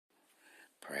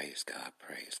Praise God,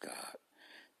 praise God.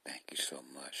 Thank you so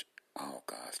much, all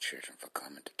God's children, for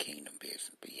coming to Kingdom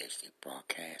Business BHC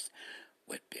broadcast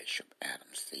with Bishop Adam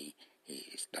C. He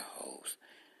is the host.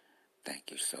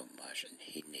 Thank you so much, and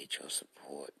he needs your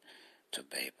support to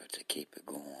be able to keep it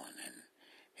going, and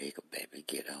he could be able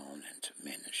to get on and to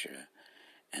minister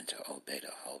and to obey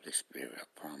the Holy Spirit. I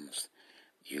promise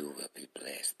you will be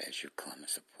blessed as you come and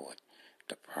support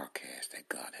the broadcast that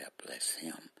God has blessed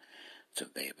him to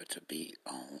be able to be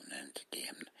on, and to give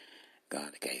him,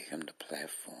 God gave him the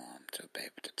platform to be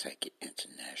able to take it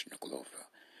international, global,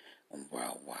 and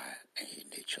worldwide, and he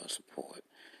needs your support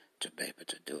to be able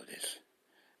to do this,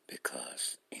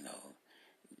 because,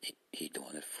 he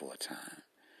doing it full time.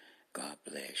 God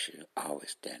bless you.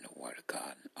 Always stand the word of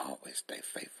God, and always stay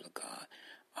faithful to God.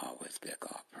 Always give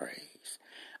God praise.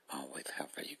 Always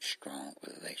have a strong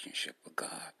relationship with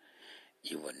God.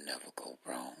 You will never go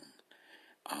wrong.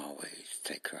 Always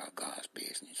take care of God's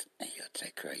business, and he'll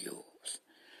take care of yours.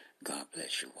 God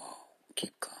bless you all.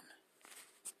 Keep coming.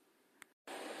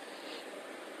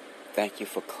 Thank you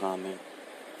for coming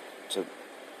to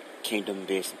Kingdom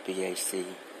Business BAC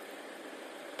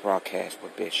broadcast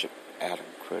with Bishop Adam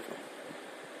Critter.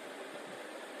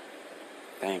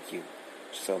 Thank you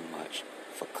so much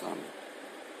for coming.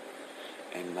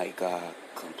 And may God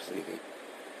complete it.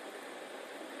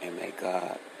 And may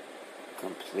God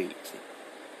complete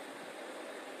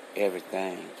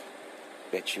everything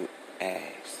that you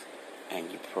ask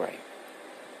and you pray.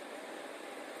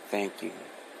 Thank you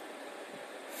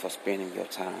for spending your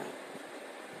time.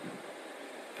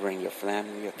 Bring your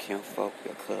family, your kinfolk,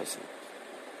 your cousins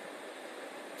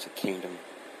to Kingdom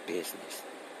Business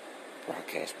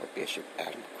broadcast by Bishop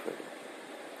Adam Critter,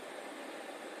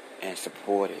 and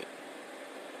support it.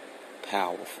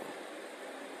 Powerful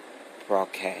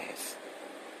broadcast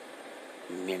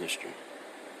ministry,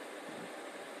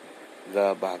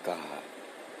 love by God,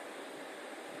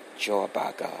 joy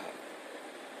by God,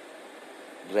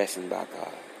 blessing by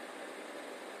God,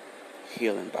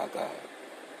 healing by God.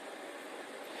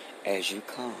 As you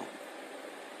come,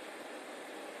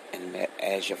 and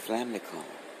as your family come,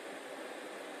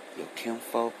 your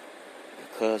kinfolk,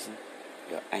 your cousin,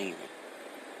 your aunt,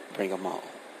 bring them all.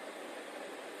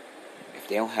 If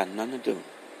they don't have nothing to do,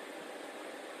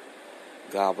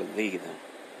 God will lead them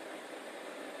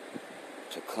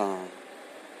to come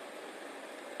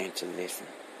and to listen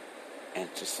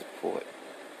and to support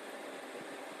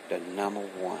the number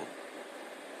one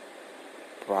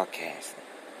broadcasting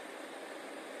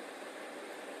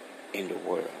in the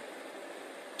world,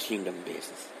 Kingdom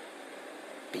Business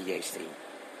BAC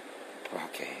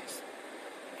broadcast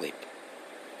with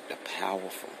the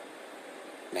powerful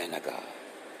man of God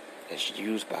that's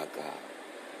used by God,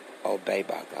 obeyed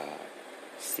by God,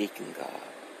 seeking God,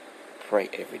 pray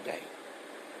every day,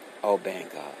 obeying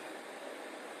God.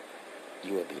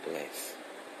 You will be blessed.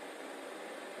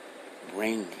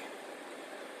 Bring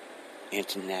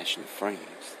international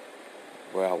friends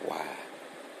worldwide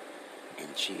in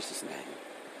Jesus' name.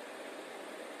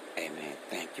 Amen.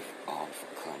 Thank you all for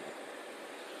coming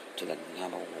to the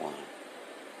number one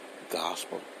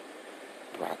gospel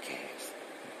broadcast,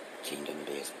 Kingdom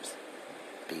Business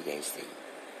BAC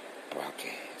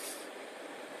broadcast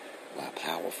by a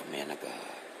powerful man of God,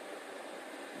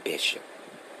 Bishop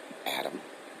Adam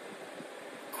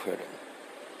Critter.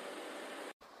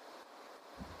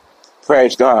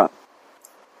 Praise God.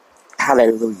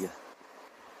 Hallelujah.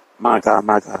 My God,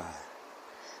 my God.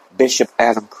 Bishop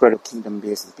Adam Critter, Kingdom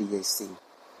Business BAC,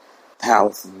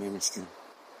 powerful ministry.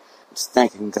 Just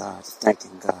thanking God,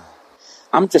 thanking God.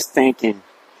 I'm just thinking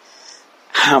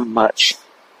how much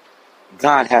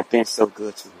God has been so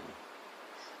good to me.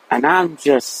 And I'm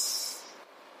just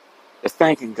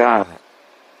thanking God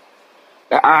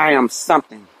that I am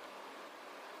something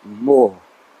more.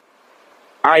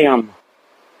 I am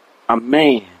a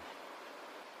man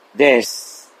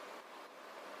that's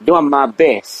doing my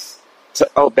best to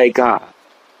obey God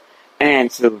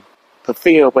and to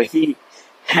fulfill what He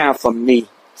has for me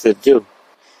to do.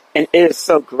 And it is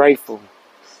so grateful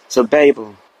to be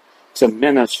able to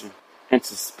minister and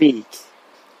to speak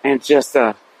and just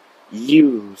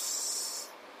use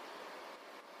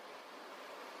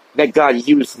that God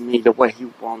used me the way He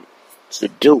wants to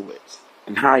do it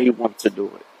and how He wants to do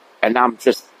it. And I'm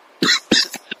just,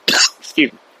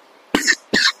 excuse me,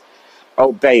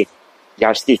 obey,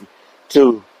 y'all excuse me,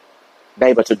 to be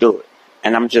able to do it.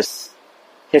 And I'm just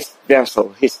His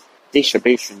vessel, His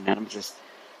distribution, and I'm just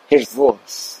His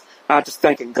voice. I'm just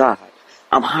thanking God.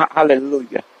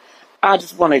 Hallelujah. I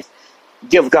just want to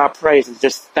give God praise and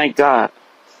just thank God.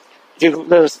 He's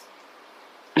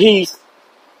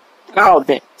all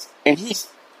that. And He's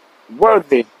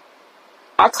worthy.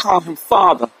 I call him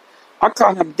Father. I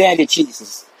call him Daddy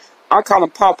Jesus. I call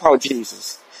him Pawpaw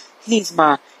Jesus. He's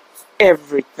my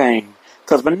everything.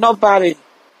 Because when nobody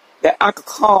that I could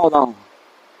call on,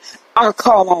 I could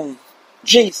call on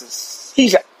Jesus.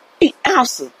 He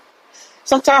answered.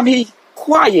 Sometimes he's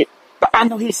quiet, but I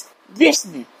know he's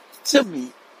listening to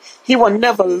me. He will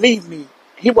never leave me.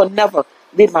 He will never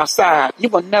leave my side. He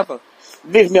will never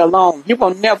leave me alone. He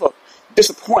will never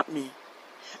disappoint me.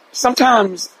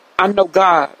 Sometimes I know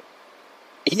God,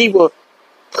 he will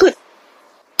put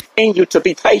in you to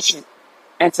be patient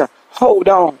and to hold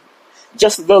on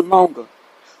just a little longer,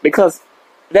 because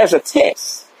there's a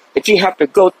test that you have to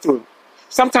go through.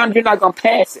 Sometimes you're not going to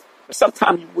pass it, but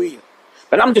sometimes you will.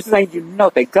 But I'm just letting you know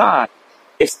that God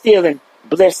is still in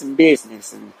blessing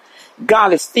business, and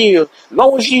God is still, as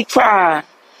long as you try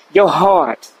your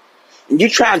heart and you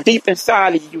try deep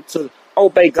inside of you to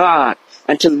obey God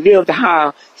and to live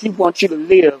how he wants you to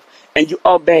live, and you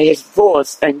obey his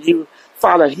voice and you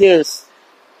follow his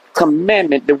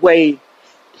commandment the way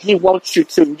he wants you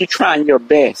to, and you're trying your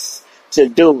best to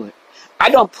do it. I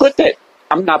don't put that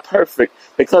I'm not perfect,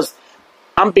 because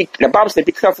the Bible says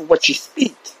be careful what you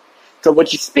speak, because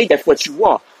what you speak, that's what you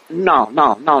are.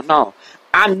 No.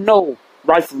 I know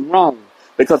right from wrong,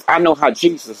 because I know how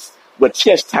Jesus would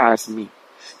chastise me.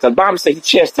 The Bible says he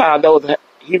chastised those that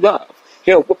he loved.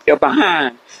 He'll whoop your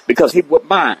behind because he whooped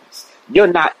mine. You're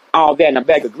not all there in a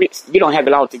bag of grits. You don't have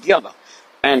it all together.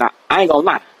 And I ain't gonna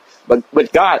lie. But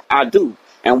with God, I do.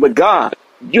 And with God,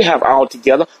 you have all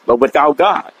together. But without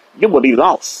God, you will be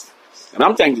lost. And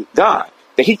I'm thanking God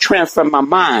that he transformed my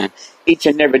mind each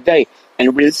and every day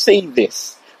and receive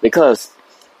this, because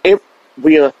it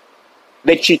will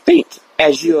let you think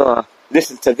as you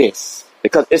listen to this,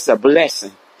 because it's a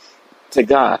blessing to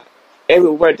God. Every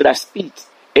word that I speak,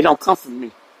 it don't come from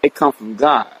me. It comes from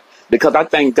God, because I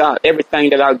thank God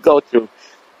everything that I go through,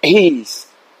 he's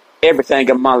everything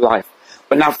in my life.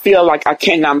 When I feel like I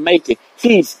cannot make it,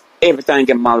 he's everything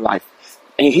in my life.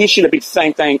 And he should be the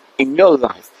same thing in your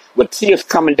life. With tears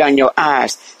coming down your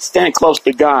eyes, stand close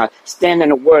to God, stand in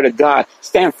the word of God,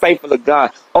 stand faithful to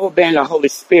God, obeying the Holy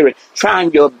Spirit,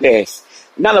 trying your best.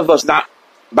 None of us not,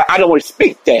 but I don't want to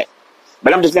speak that.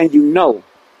 But I'm just letting you know.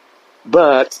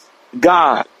 But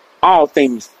God, all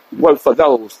things work for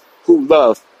those who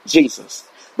love Jesus.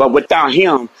 But without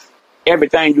him,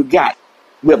 everything you got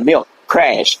will melt,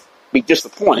 crash, be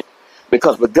disappointed.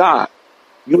 Because with God,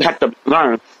 you have to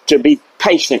learn to be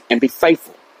patient and be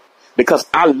faithful. Because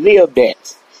I live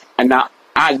that. And now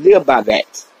I live by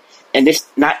that. And it's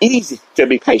not easy to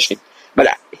be patient. But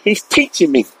he's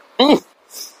teaching me.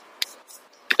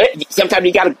 Sometimes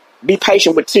you got to be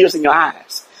patient with tears in your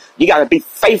eyes. You got to be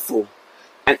faithful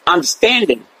and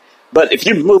understanding. But if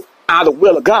you move out of the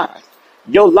will of God,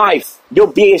 your life, your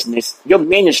business, your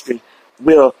ministry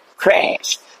will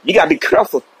crash. You got to be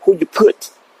careful who you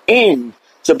put in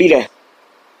to be the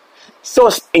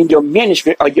source in your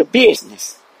ministry or your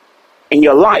business, in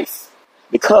your life.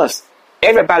 Because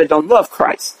everybody don't love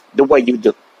Christ the way you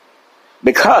do.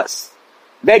 Because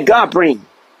let God bring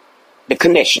the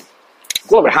connection.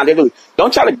 Glory, hallelujah.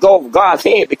 Don't try to go over God's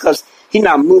head, because he's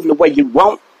not moving the way you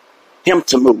want him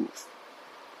to move.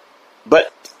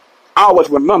 But always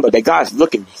remember that God's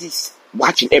looking. He's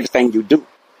watching everything you do.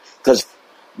 Because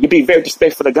you be very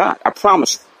disrespectful to God. I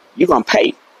promise you're going to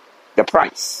pay the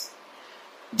price.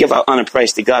 Give our honor and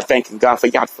praise to God. Thanking God for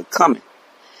y'all for coming.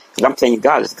 Because I'm telling you,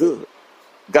 God is good.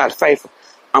 God is faithful.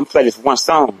 I'm playing this one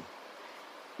song.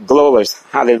 Glories,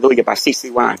 hallelujah, by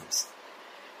CC Winans.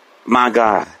 My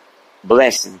God,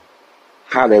 blessing,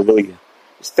 hallelujah.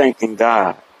 Just thanking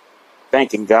God,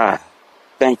 thanking God,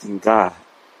 thanking God,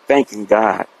 thanking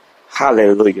God,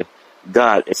 hallelujah.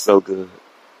 God is so good.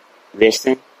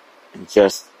 Listen and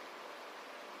just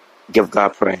give God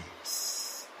praise.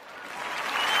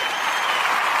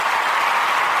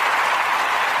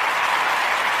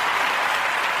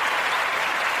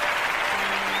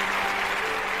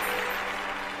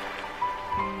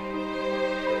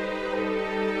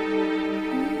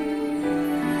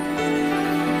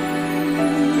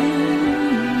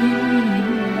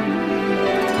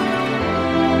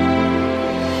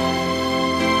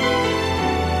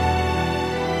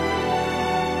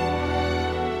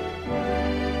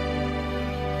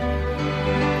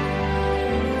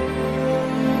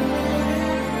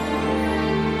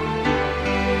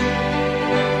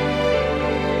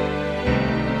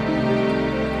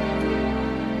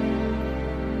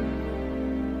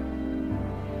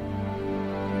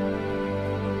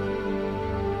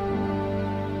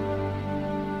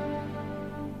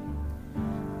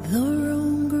 The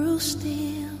room grew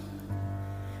still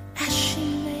as she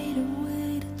made her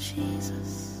way to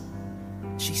Jesus.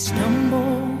 She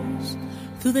stumbles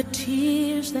through the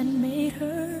tears that made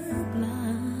her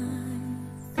blind.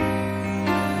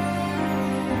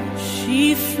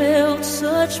 She felt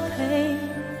such pain.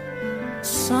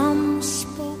 Some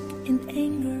spoke in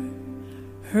anger,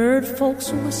 heard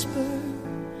folks whisper,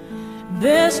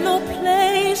 there's no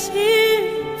place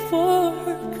here for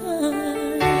her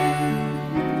kind.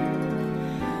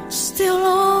 Still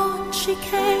on she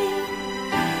came,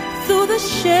 through the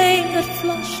shame that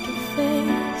flushed her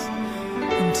face,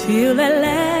 until at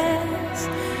last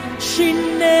she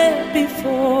knelt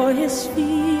before his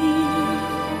feet.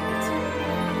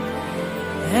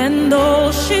 And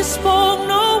though she spoke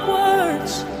no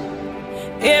words,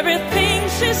 everything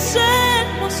she said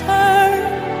was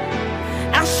heard,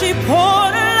 as she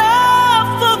poured her love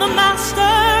for the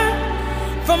Master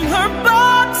from her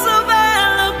box of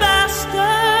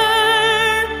alabaster.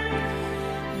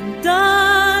 And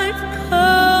I've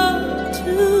come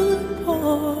to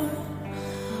pour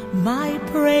my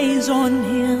praise on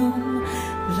him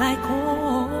like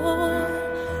oil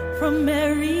from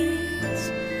Mary's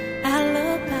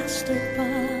alabaster box.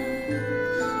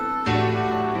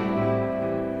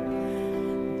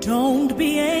 Don't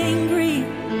be angry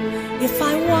if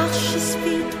I wash his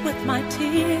feet with my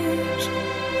tears,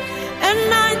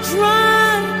 and I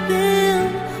dry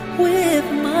them with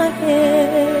my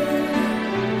hair.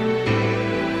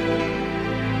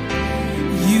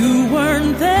 You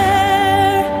weren't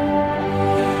there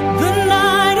the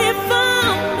night he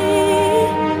found me.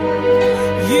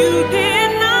 You did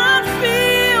not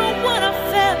feel what I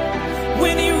felt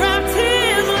when he wrapped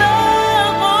his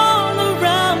love all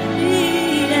around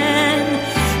me. And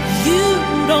you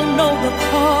don't know the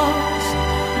cost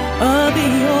of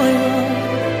the oil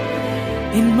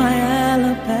in my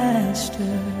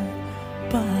alabaster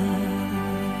box.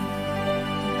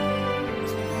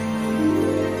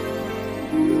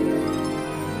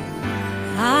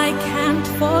 I can't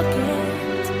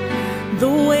forget the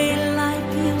way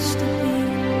life used to be.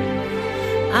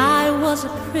 I was a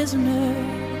prisoner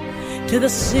to the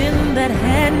sin that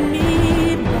had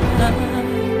me bound.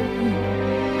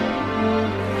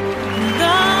 And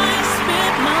I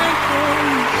spent my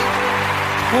days,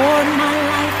 poured my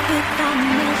life without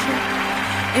measure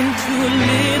into a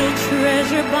little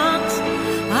treasure box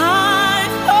I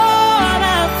thought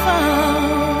I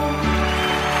found.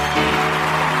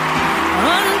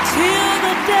 Until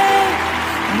the day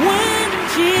when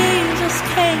Jesus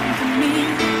came to me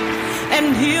and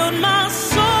healed my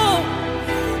soul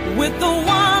with the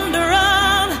wonder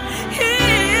of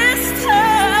his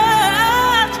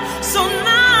touch. So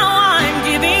now I'm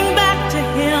giving back to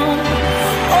him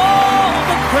all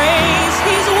the praise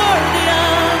he's worthy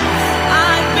of.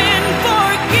 I've been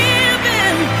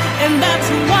forgiven, and that's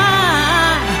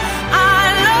why I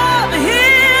love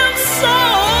him so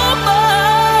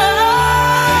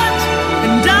much.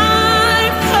 And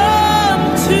I've come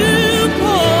to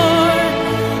pour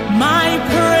my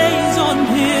praise on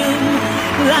him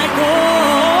like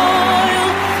oil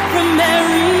from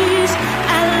Mary's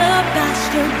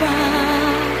alabaster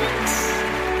box.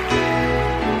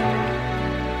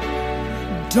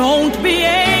 Don't be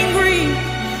angry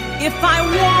if I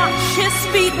wash his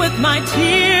feet with my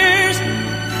tears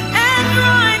and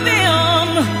dry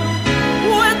them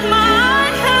with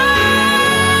my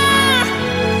hair.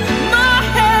 My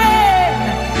hair.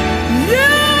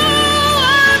 You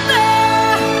are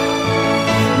there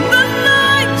the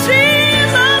night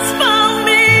Jesus found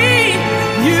me.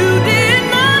 You did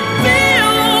not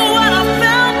feel what I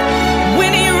felt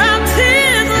when he wrapped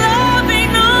his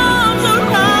loving arms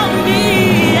around me.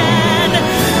 And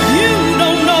you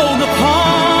don't know the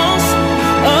cost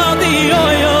of the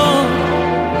oil.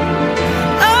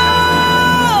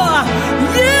 Oh,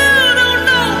 you don't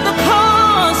know the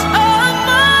cost of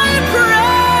my praise.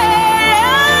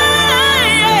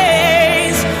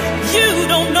 You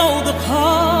don't know the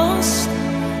cost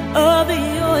of the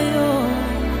oil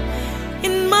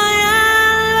in my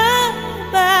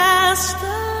alabaster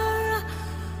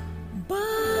box.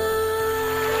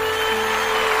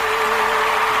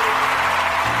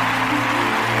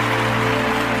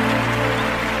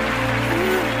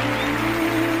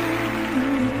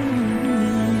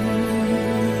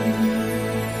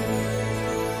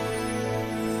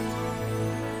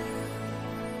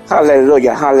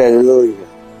 Hallelujah, hallelujah,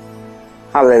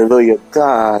 hallelujah.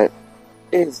 God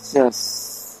is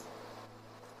just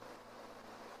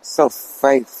so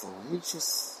faithful.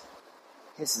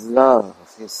 His love,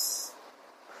 his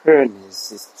pureness,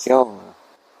 his joy,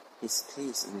 his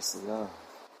peace, and his love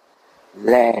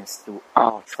lasts through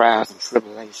all trials and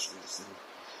tribulations and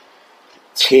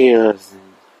tears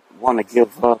and want to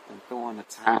give up and throw in the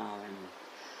towel and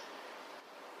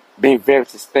being very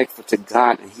disrespectful to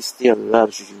God, and He still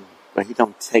loves you, but He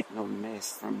don't take no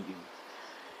mess from you.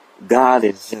 God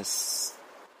is just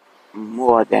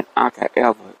more than I could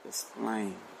ever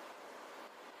explain.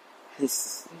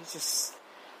 He's just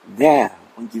there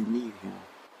when you need Him.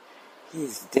 He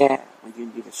is there when you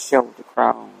need a shoulder to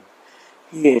cry on.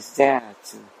 He is there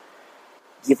to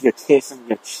give you a kiss on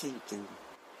your cheek, and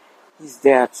He's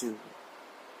there to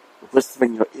whisper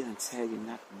in your ear and tell you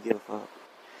not to give up.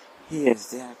 He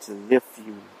is there to lift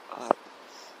you up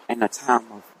in a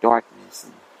time of darkness.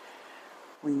 And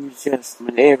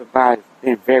when everybody's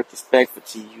been very disrespectful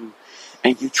to you,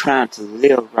 and you trying to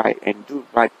live right and do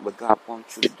right what God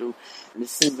wants you to do, and it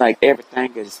seems like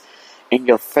everything is in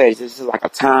your face. It's just like a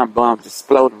time bomb just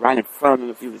exploding right in front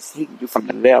of you. It's hitting you from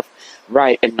the left,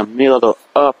 right, in the middle,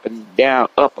 up and down,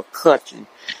 uppercut, and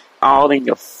all in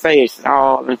your face,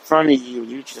 all in front of you.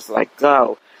 You just like,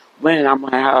 God, when I'm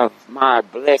going to have my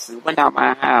blessing, when I'm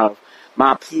going to have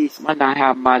my peace, when I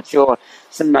have my joy.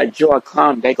 Seems like joy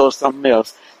comes, they go something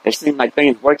else. It seems like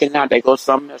things working out, they go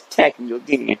something else, attacking you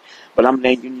again. But I'm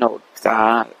letting you know,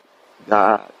 God,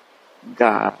 God,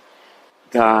 God,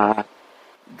 God,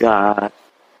 God,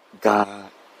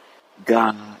 God,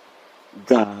 God,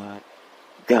 God,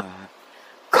 God.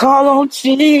 Call on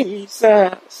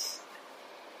Jesus.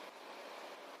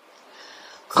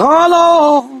 Call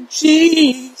on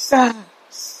Jesus.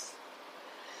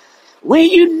 When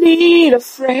you need a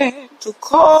friend to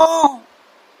call,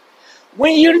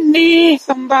 when you need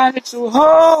somebody to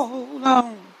hold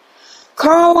on,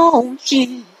 call on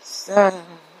Jesus.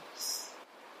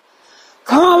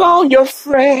 Call on your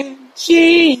friend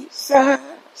Jesus.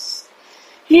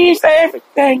 He's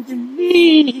everything you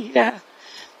need.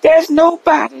 There's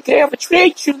nobody can ever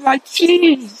treat you like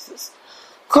Jesus.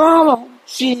 Call on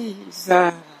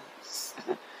Jesus.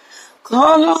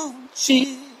 Call on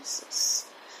Jesus.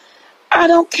 I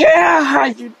don't care how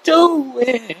you do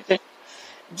it.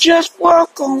 Just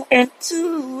walk on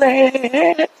into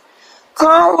it.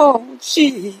 Call on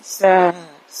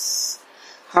Jesus.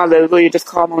 Hallelujah. Just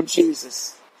call on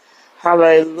Jesus.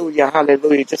 Hallelujah.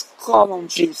 Hallelujah. Just call on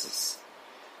Jesus.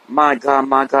 My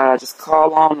God. Just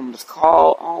call on Him. Just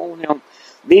call on Him.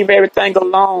 Leave everything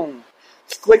alone.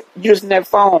 Just quit using that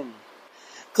phone.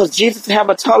 Because Jesus have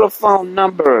a telephone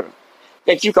number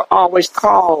that you can always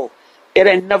call. It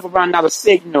ain't never run out of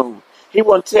signal. He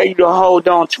won't tell you to hold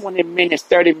on 20 minutes,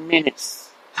 30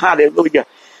 minutes. Hallelujah.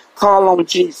 Call on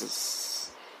Jesus.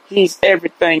 He's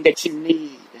everything that you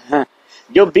need.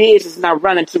 Your business is not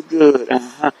running too good.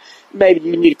 Maybe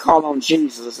you need to call on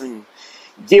Jesus and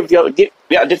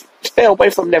just stay away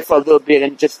from that for a little bit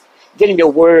and just get in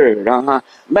your word.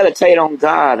 Meditate on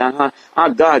God. Our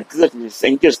God goodness.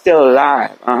 And you're still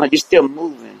alive. You're still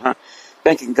moving.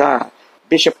 Thanking God.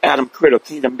 Bishop Adam Criddle,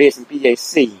 Kingdom Business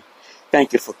BAC.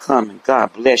 Thank you for coming.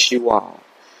 God bless you all.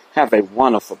 Have a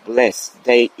wonderful, blessed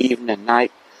day, evening,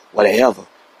 night, whatever.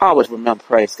 Always remember,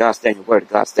 praise God, stay in the word of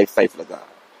God, stay faithful to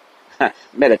God.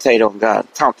 Meditate on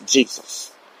God. Talk to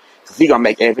Jesus. Because He's going to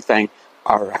make everything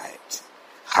all right.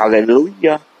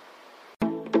 Hallelujah.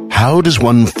 How does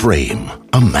one frame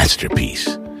a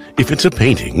masterpiece? If it's a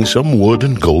painting, some wood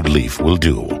and gold leaf will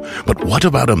do. But what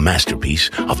about a masterpiece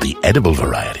of the edible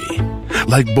variety?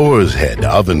 Like Boar's Head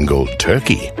Oven Gold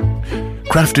Turkey.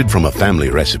 Crafted from a family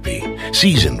recipe,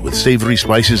 seasoned with savory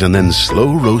spices and then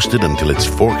slow roasted until it's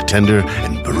fork tender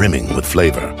and brimming with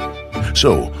flavor.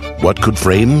 So, what could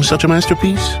frame such a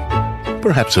masterpiece?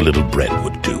 Perhaps a little bread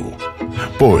would do.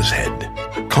 Boar's Head.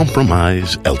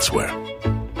 Compromise elsewhere.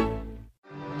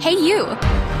 Hey you!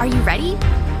 Are you ready?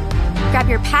 Grab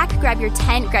your pack, grab your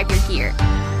tent, grab your gear.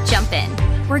 Jump in.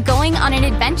 We're going on an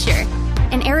adventure.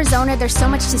 In Arizona, there's so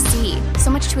much to see, so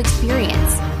much to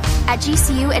experience. At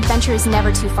GCU, adventure is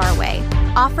never too far away.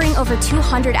 Offering over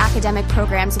 200 academic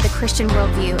programs with a Christian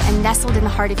worldview and nestled in the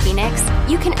heart of Phoenix,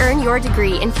 you can earn your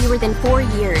degree in fewer than 4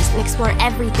 years and explore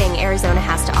everything Arizona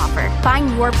has to offer.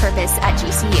 Find your purpose at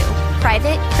GCU.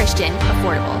 Private, Christian,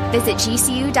 affordable. Visit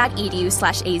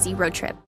gcu.edu/AZ road trip.